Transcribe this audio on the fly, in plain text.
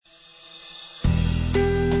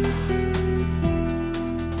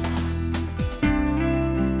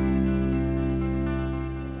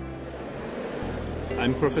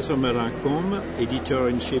Professor Merlin Combe,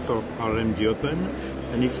 Editor-in-Chief of RMD Open,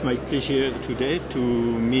 and it's my pleasure today to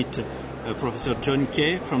meet Professor John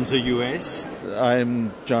Kay from the U.S.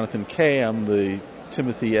 I'm Jonathan Kay. I'm the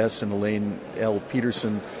Timothy S. and Elaine L.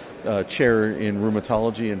 Peterson Chair in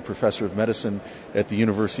Rheumatology and Professor of Medicine at the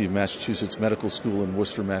University of Massachusetts Medical School in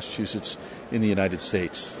Worcester, Massachusetts, in the United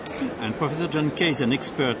States. And Professor John Kay is an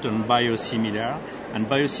expert on biosimilar, and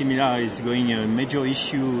biosimilar is going a major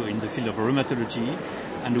issue in the field of rheumatology,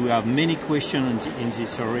 and we have many questions in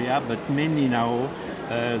this area, but mainly now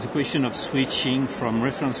the question of switching from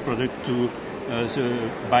reference product to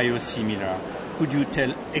the biosimilar. Could you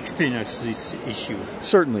explain us this issue?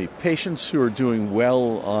 Certainly. Patients who are doing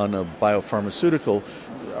well on a biopharmaceutical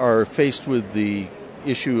are faced with the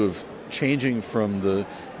issue of changing from the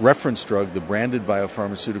reference drug, the branded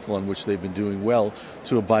biopharmaceutical on which they've been doing well,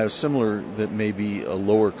 to a biosimilar that may be a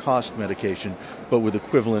lower cost medication, but with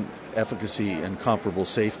equivalent efficacy and comparable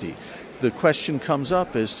safety. The question comes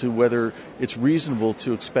up as to whether it's reasonable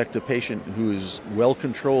to expect a patient who is well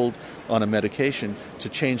controlled on a medication to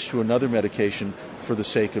change to another medication for the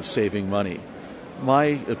sake of saving money.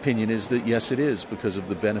 My opinion is that yes, it is, because of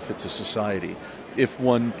the benefit to society. If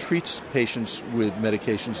one treats patients with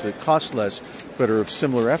medications that cost less but are of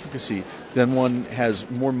similar efficacy, then one has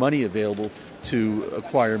more money available to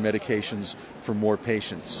acquire medications for more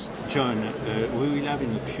patients. John, we will have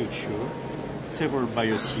in the future several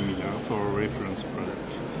biosimilar for a reference product.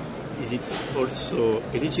 Is it also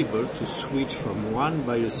eligible to switch from one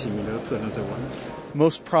biosimilar to another one?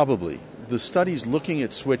 Most probably. The studies looking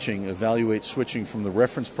at switching evaluate switching from the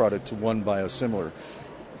reference product to one biosimilar.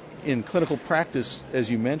 In clinical practice, as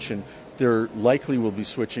you mentioned, there likely will be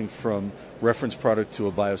switching from reference product to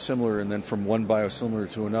a biosimilar and then from one biosimilar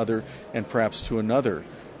to another and perhaps to another.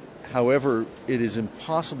 However, it is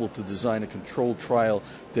impossible to design a controlled trial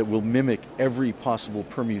that will mimic every possible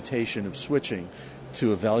permutation of switching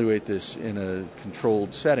to evaluate this in a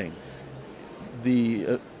controlled setting.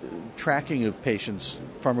 The tracking of patients,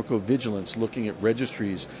 pharmacovigilance, looking at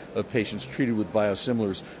registries of patients treated with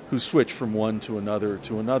biosimilars who switch from one to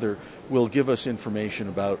another, will give us information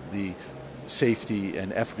about the safety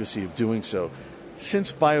and efficacy of doing so.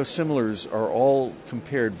 Since biosimilars are all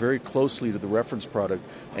compared very closely to the reference product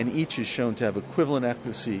and each is shown to have equivalent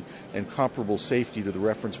efficacy and comparable safety to the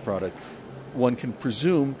reference product, one can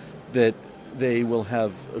presume that they will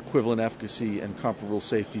have equivalent efficacy and comparable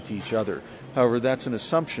safety to each other. However, that's an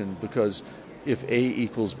assumption because if A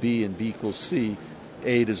equals B and B equals C,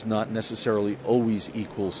 A does not necessarily always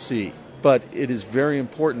equal C. But it is very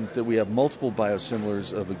important that we have multiple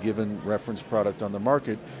biosimilars of a given reference product on the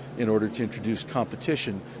market in order to introduce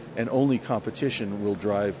competition, and only competition will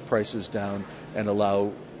drive prices down and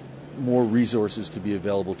allow more resources to be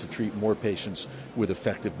available to treat more patients with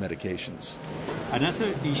effective medications.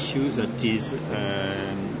 Another issue that is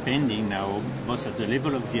pending now, both at the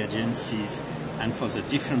level of the agencies and for the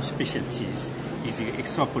different specialties, is the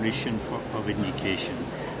extrapolation of indication.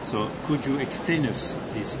 So could you explain us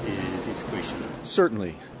this question?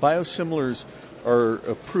 Certainly. Biosimilars are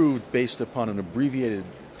approved based upon an abbreviated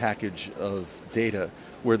package of data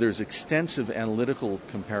where there's extensive analytical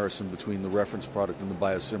comparison between the reference product and the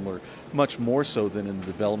biosimilar, much more so than in the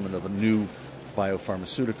development of a new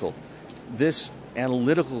biopharmaceutical. This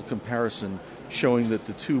analytical comparison showing that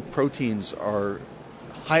the two proteins are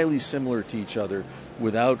highly similar to each other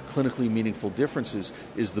without clinically meaningful differences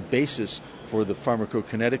is the basis for the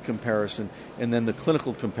pharmacokinetic comparison and then the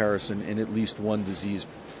clinical comparison in at least one disease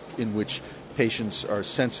in which patients are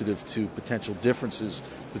sensitive to potential differences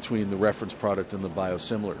between the reference product and the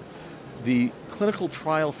biosimilar. The clinical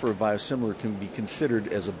trial for a biosimilar can be considered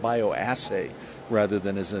as a bioassay rather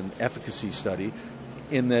than as an efficacy study,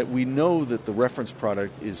 in that we know that the reference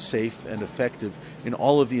product is safe and effective in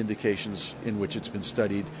all of the indications in which it's been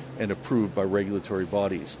studied and approved by regulatory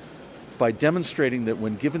bodies. By demonstrating that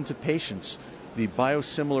when given to patients, the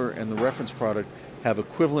biosimilar and the reference product have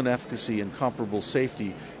equivalent efficacy and comparable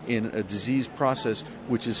safety in a disease process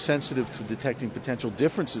which is sensitive to detecting potential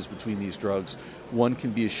differences between these drugs, one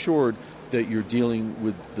can be assured that you're dealing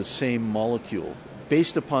with the same molecule.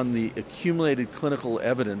 Based upon the accumulated clinical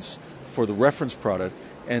evidence for the reference product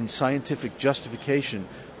and scientific justification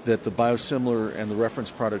that the biosimilar and the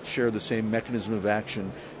reference product share the same mechanism of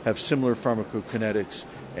action, have similar pharmacokinetics,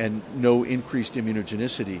 and no increased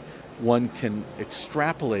immunogenicity, one can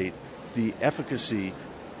extrapolate the efficacy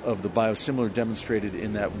of the biosimilar demonstrated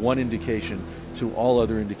in that one indication to all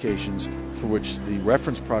other indications for which the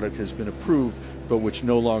reference product has been approved but which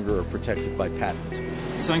no longer are protected by patent.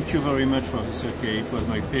 Thank you very much, Professor Kay. It was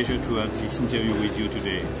my pleasure to have this interview with you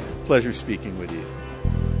today. Pleasure speaking with you.